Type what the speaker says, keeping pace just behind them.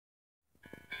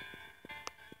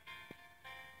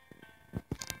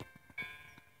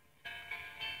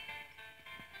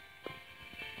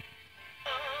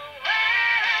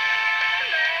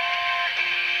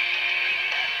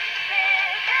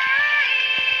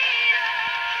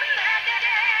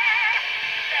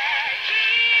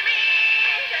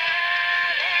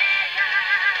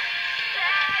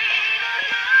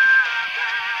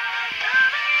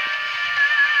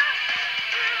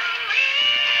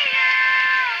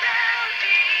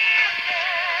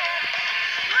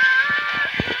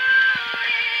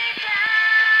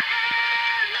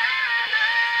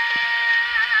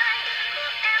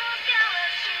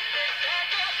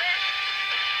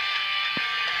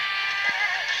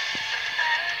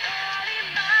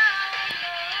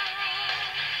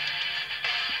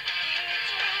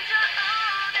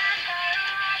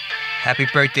Happy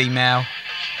birthday, Mal.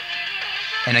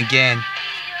 And again,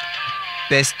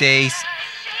 best days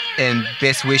and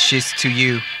best wishes to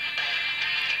you.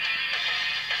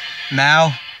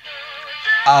 Mal,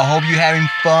 I hope you're having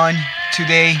fun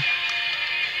today,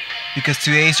 because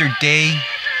today is your day,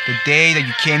 the day that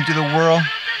you came to the world.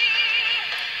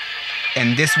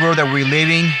 And this world that we're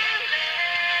living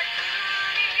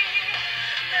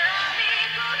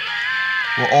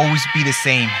will always be the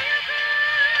same.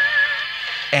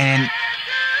 And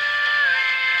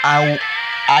I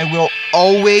will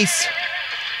always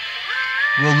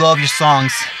love your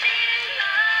songs,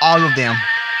 all of them,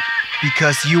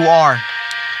 because you are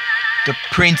the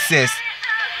princess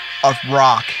of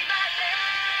rock,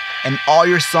 and all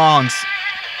your songs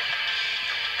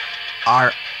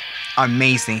are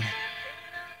amazing.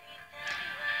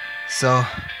 So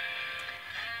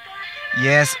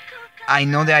yes, I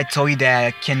know that I told you that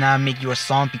I cannot make you a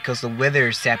song because the weather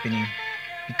is happening,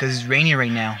 because it's raining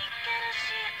right now.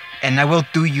 And I will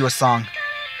do you a song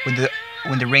when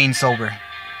the rain's over.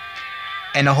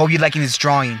 And I hope you're liking this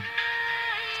drawing.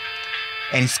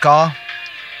 And it's called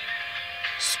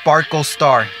Sparkle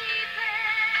Star.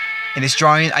 And this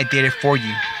drawing, I did it for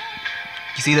you.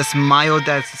 You see the smile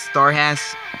that the star has?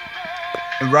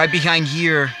 And right behind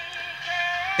here,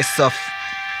 it's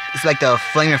like the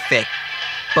flame effect.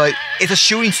 But it's a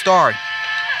shooting star.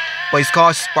 But it's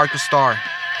called Sparkle Star,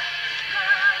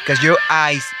 because your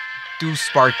eyes do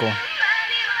sparkle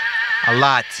a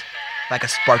lot, like a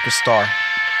sparkle star.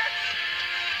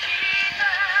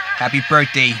 Happy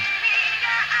birthday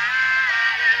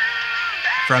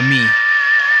from me.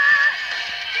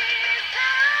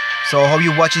 So I hope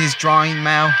you're watching this drawing,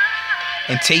 Mal,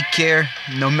 and take care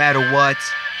no matter what.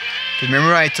 Because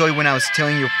remember I told you when I was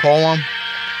telling your poem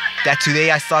that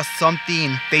today I saw something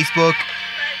in Facebook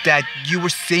that you were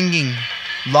singing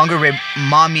Longer with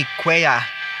Mommy Quea,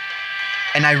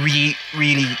 and I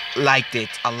really liked it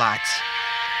a lot.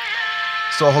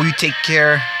 So I hope you take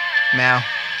care, Mal,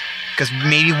 because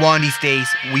maybe one of these days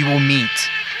we will meet.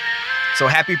 So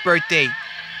happy birthday,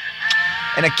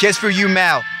 and a kiss for you,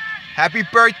 Mal. Happy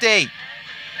birthday.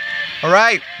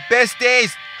 Alright, best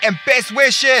days and best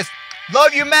wishes.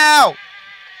 Love you, Mal.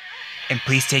 And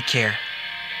please take care.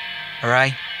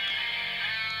 Alright?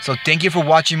 So thank you for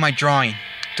watching my drawing.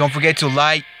 Don't forget to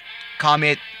like,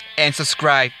 comment, and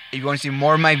subscribe if you want to see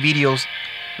more of my videos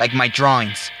like my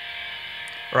drawings.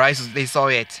 Alright, so they saw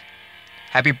it.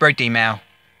 Happy birthday, Mal.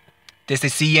 This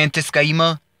is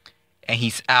CN.TSUKAIMA, and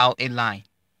he's out in line.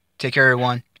 Take care,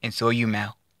 everyone, and so are you,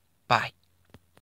 Mal. Bye.